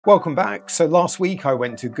Welcome back. So last week I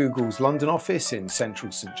went to Google's London office in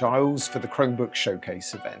central St Giles for the Chromebook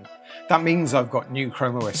Showcase event. That means I've got new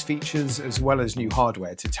ChromeOS features as well as new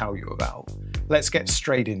hardware to tell you about. Let's get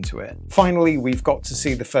straight into it. Finally, we've got to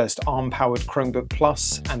see the first ARM-powered Chromebook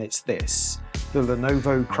Plus, and it's this, the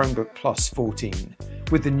Lenovo Chromebook Plus 14,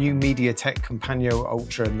 with the new MediaTek Kompanio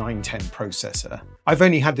Ultra 910 processor. I've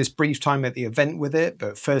only had this brief time at the event with it,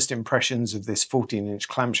 but first impressions of this 14-inch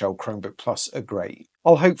clamshell Chromebook Plus are great.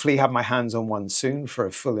 I'll hopefully have my hands on one soon for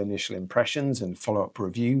a full initial impressions and follow-up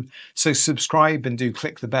review, so subscribe and do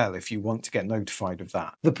click the bell if you want to get notified of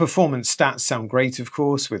that. The performance stats sound great, of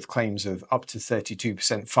course, with claims of up to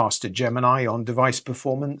 32% faster Gemini on-device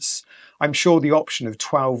performance. I'm sure the option of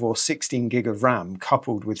 12 or 16 gig of RAM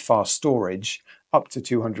coupled with fast storage, up to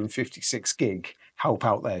 256 gig, help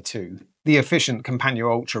out there too. The efficient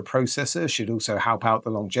Kompanio Ultra processor should also help out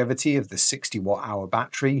the longevity of the 60 watt-hour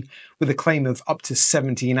battery, with a claim of up to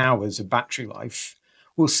 17 hours of battery life.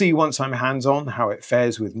 We'll see once I'm hands-on how it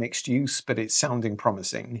fares with mixed use, but it's sounding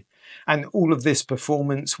promising. And all of this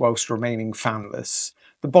performance whilst remaining fanless.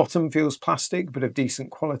 The bottom feels plastic, but of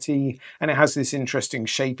decent quality, and it has this interesting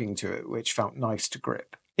shaping to it, which felt nice to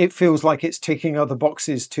grip. It feels like it's ticking other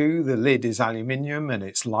boxes too. The lid is aluminium and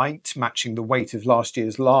it's light, matching the weight of last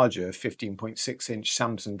year's larger 15.6-inch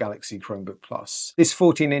Samsung Galaxy Chromebook Plus. This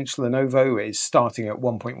 14-inch Lenovo is starting at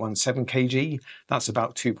 1.17 kg, that's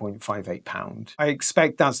about 2.58 pounds. I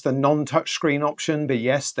expect that's the non-touchscreen option, but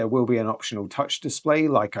yes, there will be an optional touch display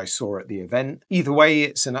like I saw at the event. Either way,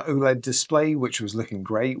 it's an OLED display which was looking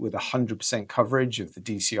great with 100% coverage of the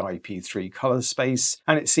DCI-P3 color space,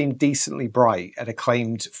 and it seemed decently bright at a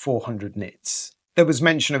claimed 400 nits. There was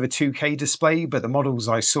mention of a 2K display, but the models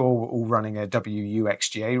I saw were all running a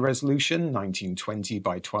WUXGA resolution, 1920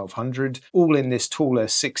 by 1200, all in this taller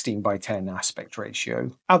 16 by 10 aspect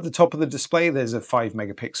ratio. At the top of the display there's a 5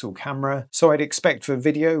 megapixel camera, so I'd expect for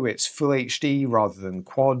video it's full HD rather than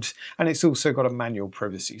quad, and it's also got a manual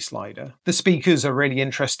privacy slider. The speakers are really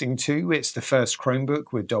interesting too. It's the first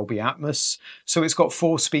Chromebook with Dolby Atmos, so it's got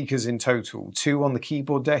 4 speakers in total, 2 on the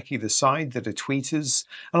keyboard deck either side that are tweeters,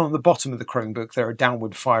 and on the bottom of the Chromebook there are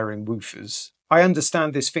downward firing woofers. I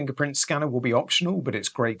understand this fingerprint scanner will be optional, but it's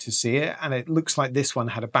great to see it, and it looks like this one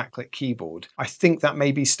had a backlit keyboard. I think that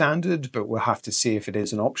may be standard, but we'll have to see if it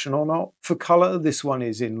is an option or not. For colour, this one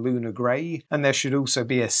is in lunar grey, and there should also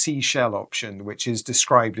be a seashell option, which is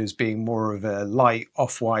described as being more of a light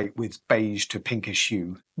off-white with beige to pinkish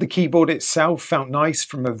hue. The keyboard itself felt nice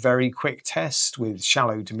from a very quick test, with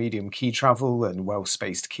shallow to medium key travel and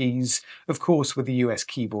well-spaced keys, of course with the US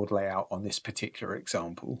keyboard layout on this particular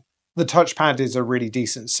example. The touchpad is a really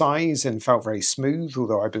decent size and felt very smooth,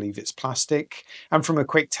 although I believe it's plastic, and from a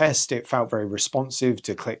quick test it felt very responsive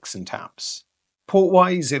to clicks and taps.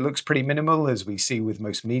 Port-wise, it looks pretty minimal as we see with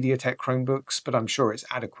most MediaTek Chromebooks, but I'm sure it's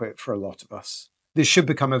adequate for a lot of us. This should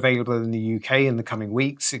become available in the UK in the coming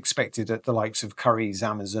weeks, expected at the likes of Currys,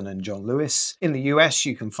 Amazon and John Lewis. In the US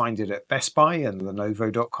you can find it at Best Buy and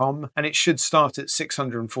Lenovo.com, and it should start at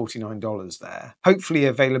 $649 there. Hopefully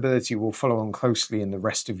availability will follow on closely in the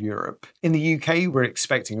rest of Europe. In the UK we're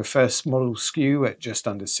expecting a first model SKU at just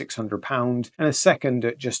under £600 and a second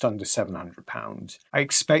at just under £700. I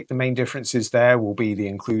expect the main differences there will be the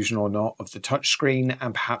inclusion or not of the touchscreen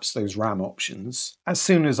and perhaps those RAM options. As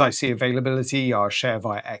soon as I see availability, I'll share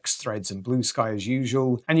via X, Threads and Blue Sky as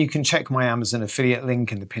usual, and you can check my Amazon affiliate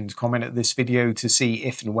link in the pinned comment at this video to see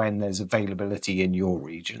if and when there's availability in your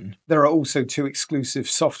region. There are also 2 exclusive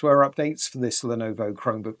software updates for this Lenovo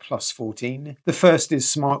Chromebook Plus 14. The first is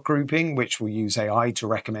Smart Grouping, which will use AI to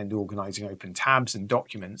recommend organising open tabs and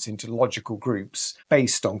documents into logical groups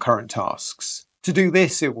based on current tasks. To do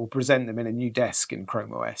this, it will present them in a new desk in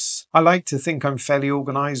ChromeOS. I like to think I'm fairly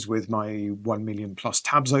organised with my 1 million plus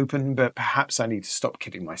tabs open, but perhaps I need to stop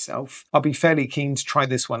kidding myself. I'll be fairly keen to try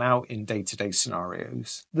this one out in day-to-day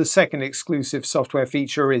scenarios. The second exclusive software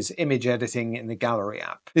feature is image editing in the Gallery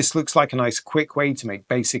app. This looks like a nice quick way to make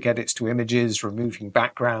basic edits to images, removing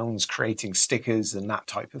backgrounds, creating stickers and that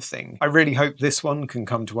type of thing. I really hope this one can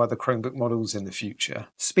come to other Chromebook models in the future.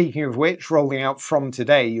 Speaking of which, rolling out from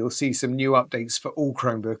today, you'll see some new updates for all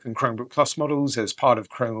Chromebook and Chromebook Plus models as part of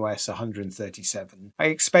ChromeOS 137. I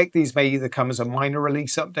expect these may either come as a minor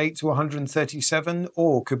release update to 137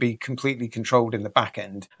 or could be completely controlled in the back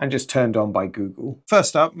end and just turned on by Google.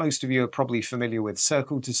 First up, most of you are probably familiar with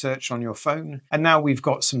Circle to Search on your phone, and now we've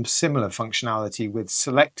got some similar functionality with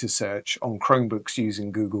Select to Search on Chromebooks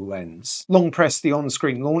using Google Lens. Long press the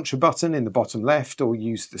on-screen launcher button in the bottom left or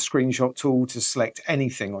use the screenshot tool to select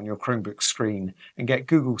anything on your Chromebook screen and get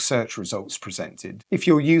Google search results presented. presented. If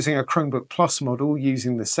you're using a Chromebook Plus model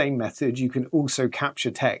using the same method, you can also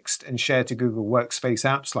capture text and share to Google Workspace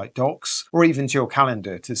apps like Docs, or even to your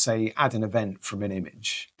calendar to say add an event from an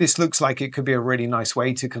image. This looks like it could be a really nice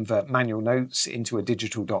way to convert manual notes into a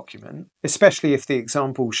digital document, especially if the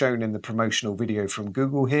example shown in the promotional video from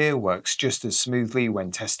Google here works just as smoothly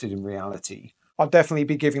when tested in reality. I'll definitely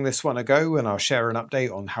be giving this one a go, and I'll share an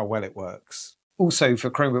update on how well it works. Also, for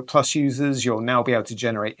Chromebook Plus users, you'll now be able to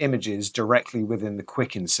generate images directly within the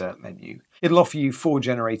Quick Insert menu. It'll offer you 4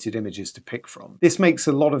 generated images to pick from. This makes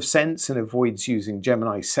a lot of sense and avoids using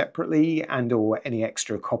Gemini separately and/or any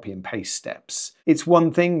extra copy and paste steps. It's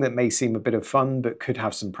one thing that may seem a bit of fun, but could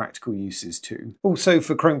have some practical uses too. Also,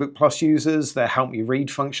 for Chromebook Plus users, their Help Me Read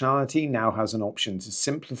functionality now has an option to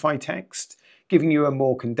simplify text, giving you a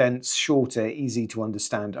more condensed, shorter, easy to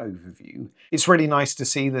understand overview. It's really nice to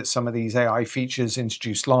see that some of these AI features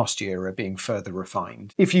introduced last year are being further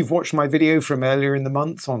refined. If you've watched my video from earlier in the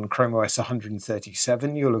month on ChromeOS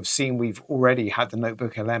 137, you'll have seen we've already had the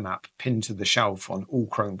Notebook LM app pinned to the shelf on all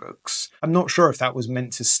Chromebooks. I'm not sure if that was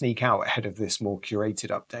meant to sneak out ahead of this more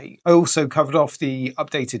curated update. I also covered off the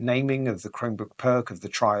updated naming of the Chromebook perk of the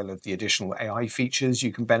trial of the additional AI features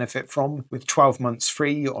you can benefit from, with 12 months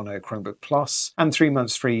free on a Chromebook Plus and 3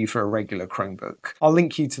 months free for a regular Chromebook. I'll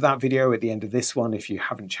link you to that video at the end of this one if you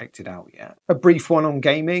haven't checked it out yet. A brief one on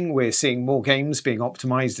gaming. We're seeing more games being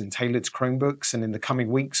optimized and tailored to Chromebooks, and in the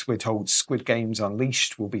coming weeks we're told Squid Games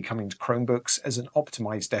Unleashed will be coming to Chromebooks as an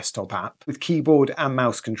optimized desktop app with keyboard and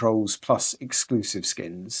mouse controls plus exclusive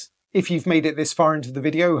skins. If you've made it this far into the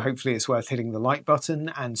video, hopefully it's worth hitting the like button,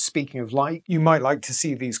 and speaking of like, you might like to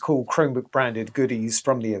see these cool Chromebook branded goodies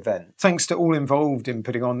from the event. Thanks to all involved in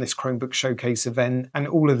putting on this Chromebook Showcase event, and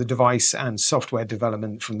all of the device and software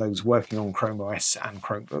development from those working on ChromeOS and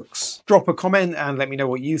Chromebooks. Drop a comment and let me know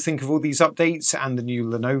what you think of all these updates and the new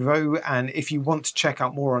Lenovo, and if you want to check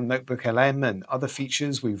out more on Notebook LM and other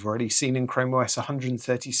features we've already seen in ChromeOS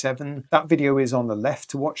 137, that video is on the left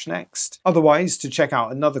to watch next. Otherwise, to check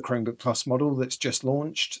out another Chromebook Plus model that's just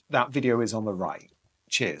launched, that video is on the right.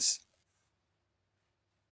 Cheers.